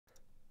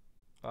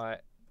Right.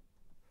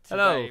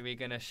 Hello. Today we're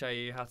gonna show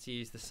you how to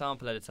use the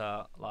sample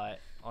editor, like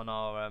on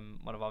our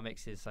one of our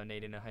mixes. So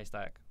Need in a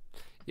Haystack.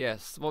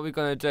 Yes, what we're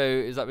going to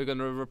do is that we're going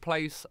to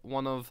replace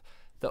one of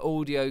the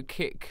audio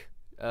kick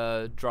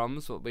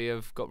drums, what we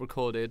have got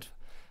recorded,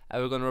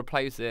 and we're going to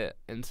replace it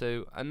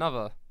into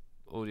another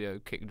audio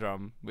kick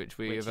drum, which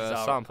we Which have is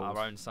sampled.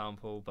 our own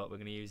sample, but we're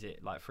gonna use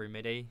it like through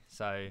MIDI.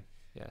 So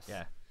Yes.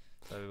 yeah.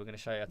 So we're gonna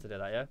show you how to do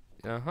that.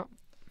 Yeah. Uh-huh.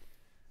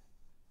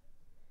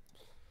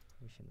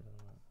 We shouldn't have done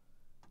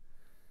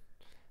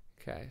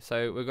that. Okay,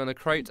 so we're going to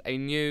create a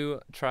new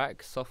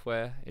track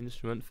software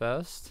instrument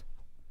first.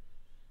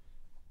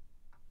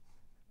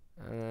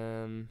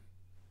 And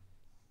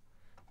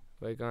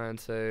we're going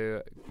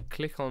to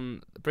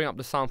bring up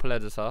the sample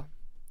editor.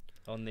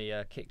 On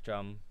the kick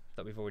drum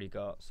that we've already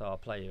got. So I'll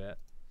play you it.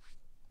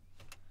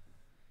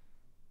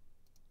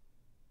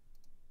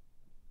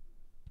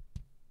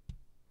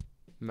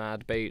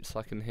 Mad beats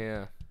I can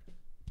hear.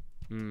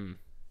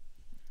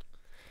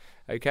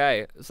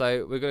 Okay,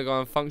 so we're going to go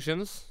on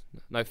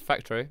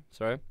factory,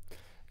 sorry.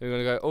 We're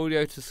going to go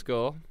audio to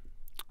score,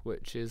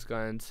 which is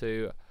going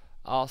to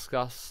ask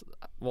us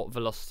what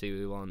velocity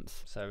we want.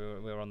 So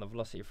we're on the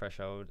velocity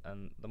threshold,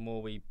 and the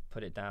more we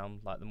put it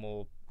down, like the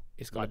more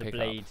It's going to the pick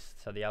bleeds,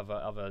 so the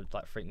other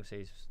like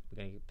frequencies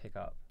we're going to pick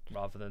up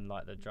rather than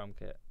like the drum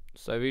kit.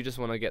 So we just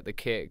want to get the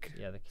kick.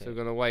 Yeah, the kick. So we're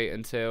going to wait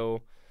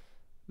until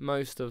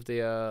most of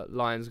the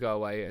lines go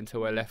away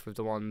until we're left with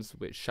the ones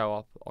which show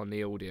up on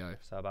the audio.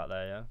 So about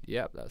there, yeah.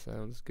 Yep, that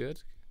sounds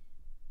good.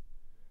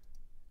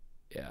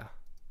 Yeah.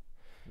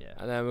 Yeah.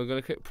 And then we're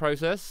going to click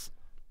process.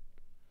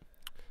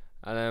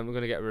 And then we're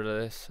going to get rid of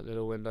this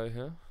little window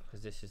here.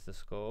 Because this is the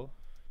score.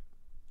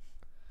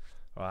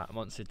 Right, and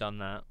once we've done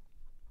that,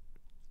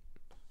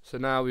 So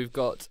now we've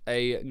got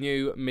a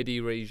new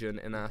MIDI region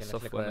in our gonna click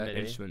on the software MIDI.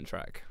 instrument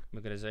track. we're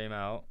going to zoom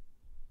out.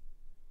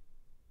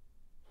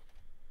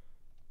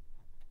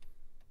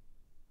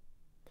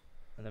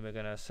 And then we're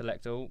going to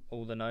select all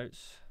the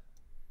notes.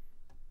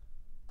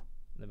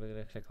 Then we're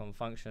going to click on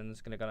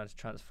functions, going to go down to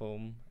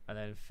transform, and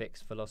then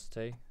fix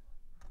velocity.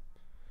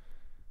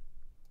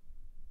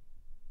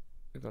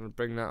 We're going to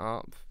bring that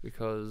up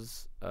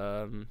because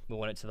We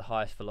want it to the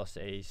highest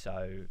velocity,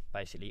 so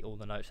basically all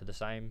the notes are the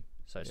same.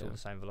 So it's all Yeah. the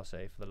same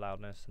velocity for the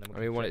loudness. And then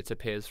we want it to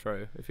pierce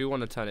through. If you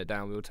want to turn it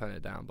down, we'll turn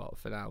it down, but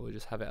for now we'll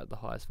just have it at the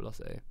highest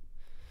velocity.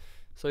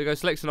 So you go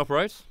select and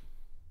operate,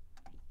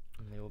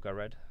 And they all go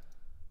red.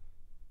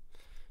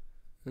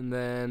 and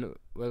then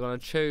we're going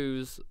to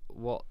choose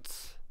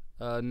what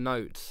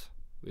note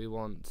we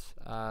want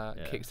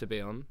kick to be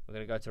on. We're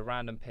going to go to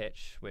random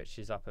pitch, which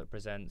is up at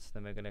presents.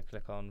 Then we're going to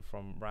click on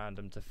from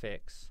random to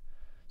fix.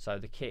 So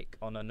the kick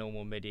on a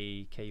normal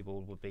MIDI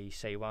keyboard would be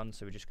C1,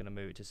 so we're just going to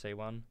move it to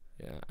C1.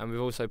 Yeah, and we've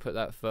also put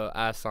that for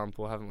our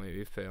sample, haven't we?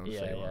 We've put it on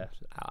Yeah, C1, yeah.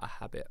 our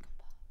habit.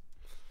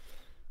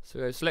 So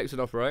we go select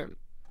and operate.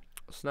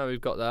 So now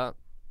we've got that.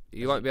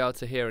 You won't be able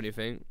to hear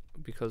anything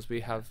because we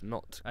have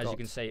not. As you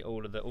can see,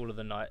 all of the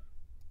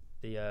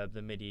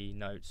the MIDI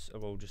notes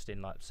are all just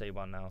in like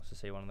C1 now, so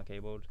C1 on the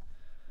keyboard.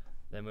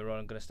 Then we're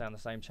going to stay on the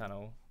same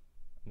channel.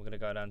 We're going to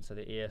go down to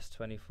the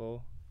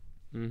ES24,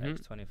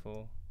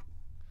 X24.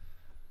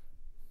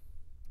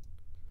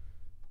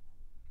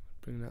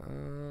 Bring that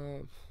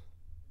up.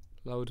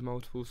 Load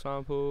multiple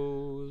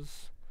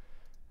samples.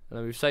 And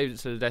then we've saved it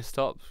to the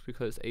desktop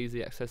because it's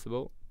easily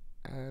accessible.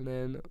 And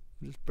then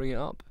just bring it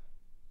up.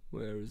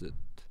 Where is it?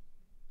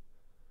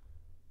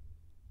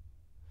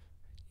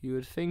 You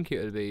would think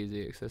it would be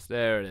easy access.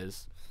 There it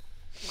is.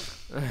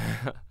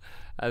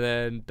 And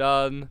then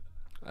done.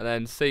 And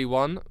then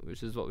C1,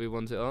 which is what we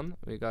want it on.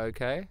 We go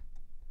OK.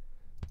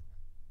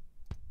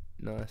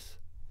 Nice.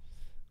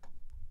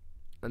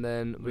 And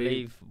then we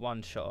Leave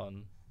one shot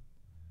on.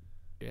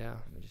 Yeah.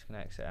 We're just going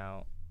to exit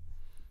out.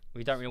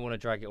 We don't really want to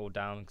drag it all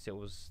down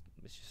because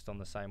it's just on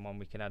the same one.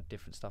 We can add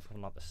different stuff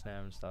on like the snare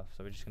and stuff.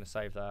 So we're just going to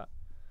save that.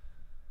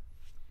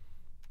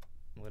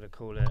 We're going to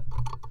call it,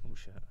 oh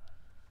shit,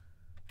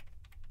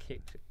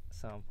 kick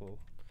sample.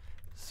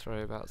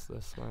 Sorry about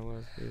the swear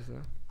words, please.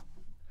 There.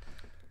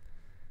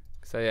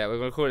 So yeah, we're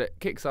going to call it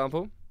kick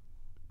sample.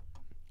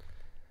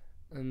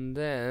 And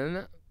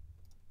then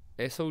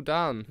it's all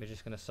done. We're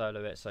just going to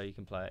solo it so you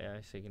can play it, yeah,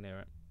 so you can hear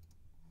it.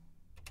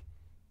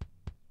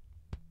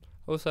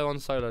 Also on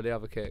solo the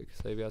other kick,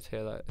 so you'll be able to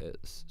hear that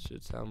it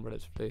should sound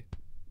relatively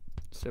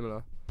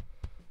similar.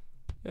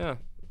 Yeah,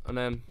 and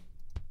then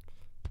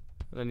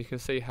you can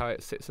see how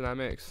it sits in our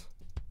mix.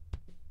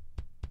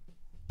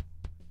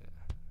 Yeah,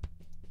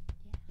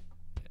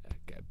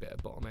 get a bit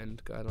of bottom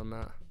end going on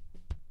that.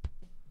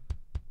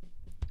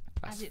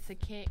 As it's a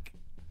kick.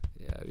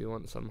 Yeah, you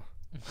want some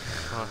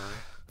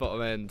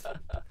bottom end,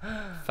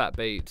 fat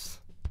beats.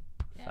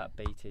 Yeah. Fat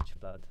beatage,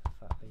 blood.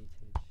 Fat beatage.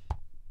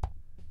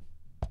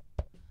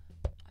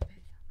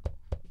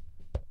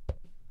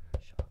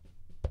 Shut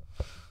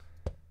up.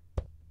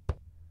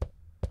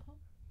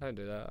 Don't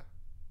do that.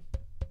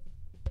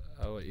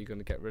 Oh, what, you're going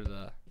to get rid of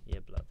that? Yeah,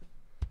 blood.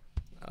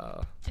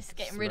 Oh, Just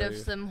getting rid of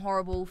smooth. some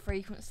horrible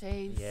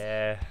frequencies.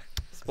 Yeah.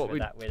 what we're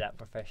that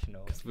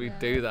professional. Because we Yeah.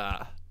 do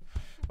that.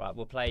 Right,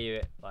 we'll play you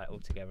it like all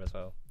together as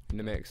well. In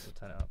the mix. We'll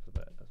turn it up a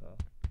bit as well.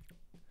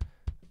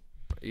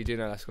 You do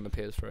know that's gonna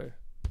pierce through.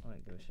 I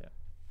don't give a shit.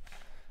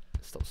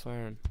 Stop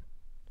swearing.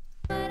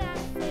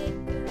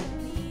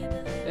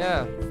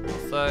 Yeah,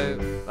 so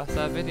that's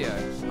our video.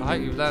 I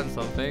hope you've learned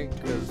something,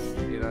 because,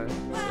 you know, it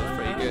was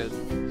pretty good.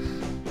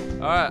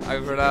 Alright,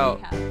 over and out.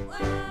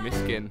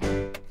 Miskin.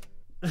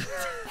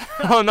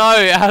 Oh no,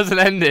 it hasn't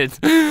ended.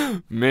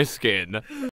 Miskin.